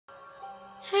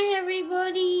Hey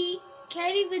everybody,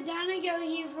 Katie the Dino Girl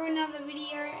here for another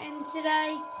video, and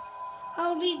today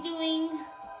I'll be doing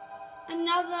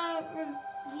another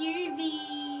review,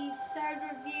 the third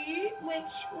review,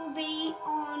 which will be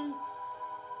on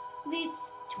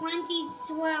this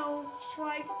 2012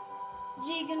 Schleich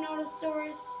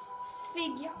Giganotosaurus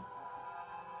figure.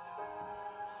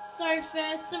 So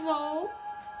first of all,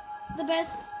 the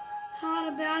best part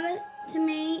about it to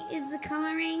me is the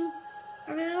colouring.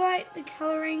 I really like the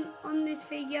colouring on this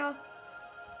figure.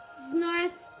 It's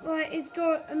nice, like it's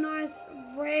got a nice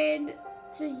red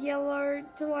to yellow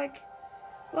to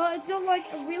it's got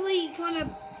like a really kind of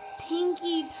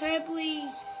pinky,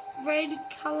 purpley red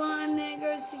colour, and then it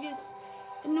goes to just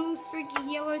a normal streaky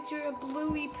yellow to a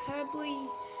bluey, purpley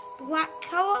black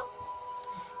colour.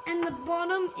 And the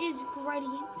bottom is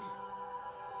gradient.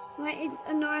 Like it's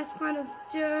a nice kind of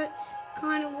dirt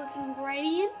kind of looking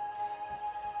gradient.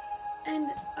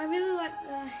 And I really like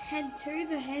the head too.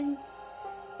 The head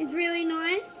is really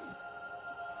nice.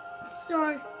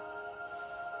 So,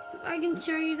 if I can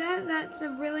show you that, that's a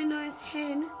really nice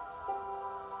head.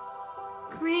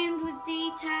 Crammed with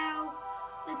detail.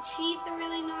 The teeth are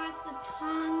really nice. The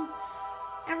tongue.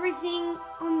 Everything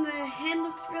on the head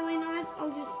looks really nice.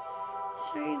 I'll just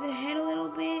show you the head a little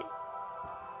bit.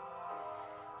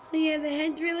 So yeah, the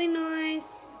head's really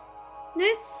nice.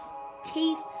 Nice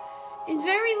teeth. It's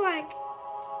very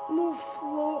more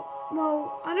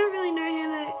I don't really know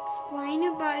how to explain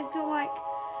it, but it's got like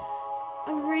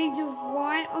a ridge of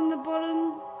white on the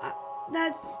bottom.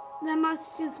 That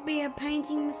must just be a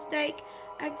painting mistake,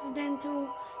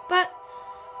 accidental, but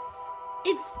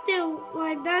it's still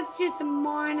that's just a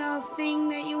minor thing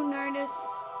that you'll notice.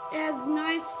 It has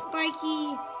nice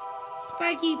spiky,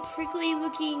 prickly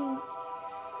looking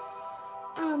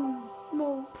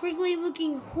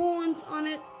horns on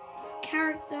its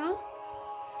character.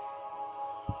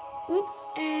 Oops,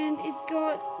 and it's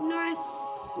got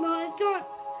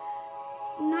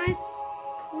nice,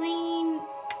 clean,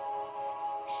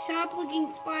 sharp looking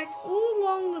spikes all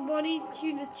along the body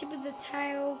to the tip of the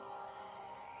tail.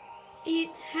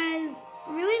 It has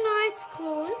really nice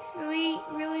claws, really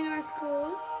nice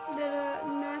claws that are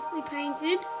nicely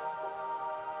painted.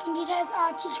 And it has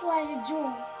articulated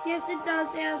jaw. Yes, it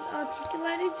does. It has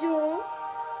articulated jaw,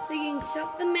 so you can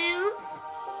shut the mouth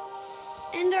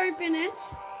and open it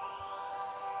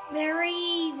very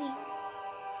easy.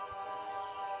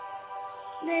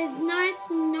 There's nice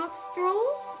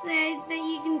nostrils there that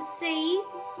you can see. You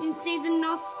can see the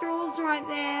nostrils right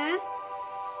there.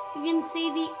 You can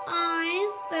see the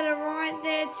eyes that are right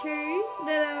there too,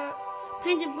 that are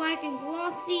painted black and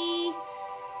glossy.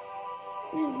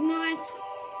 There's nice,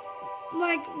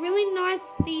 really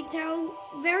nice detail,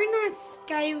 very nice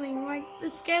scaling. The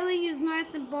scaling is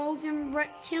nice and bold and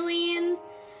reptilian.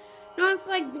 Nice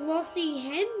glossy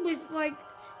head with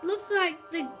looks like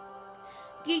the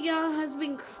Giga has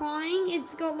been crying.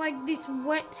 It's got this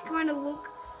wet kind of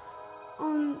look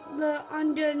on the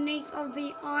underneath of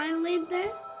the eyelid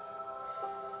there.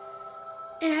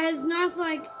 It has nice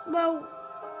I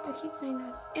keep saying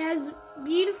nice. It has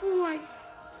beautiful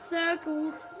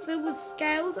circles filled with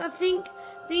scales. I think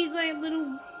these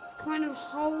little kind of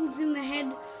holes in the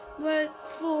head were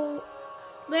for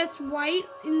less weight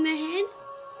in the head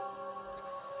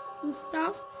and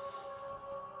stuff.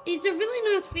 It's a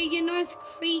really nice figure, nice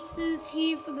creases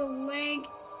here for the leg,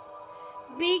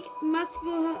 big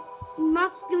muscular,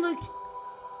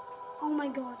 oh my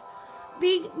god,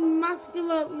 big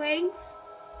muscular legs,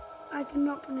 I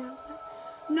cannot pronounce that,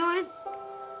 nice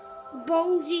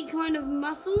bulgy kind of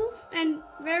muscles, and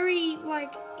very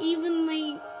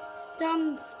evenly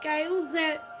done scales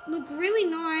that look really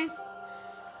nice.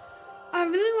 I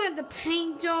really like the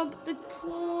paint job. The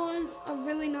claws are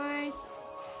really nice.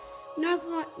 Nice,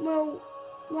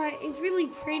 it's really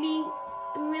pretty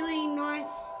and really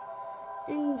nice.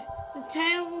 And the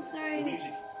tail also is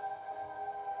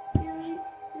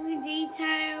really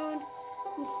detailed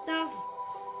and stuff.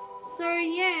 So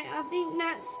yeah, I think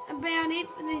that's about it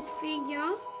for this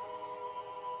figure.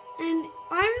 And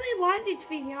I really like this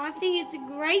figure. I think it's a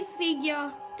great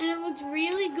figure, and it looks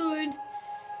really good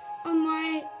on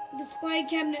my display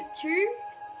cabinet too.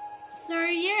 So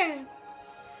yeah,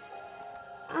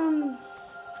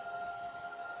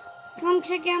 come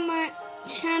check out my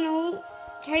channel,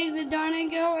 Katie the Dino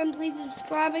Girl, and please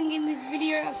subscribe and give this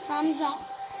video a thumbs up.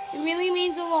 It really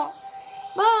means a lot.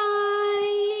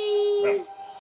 Bye.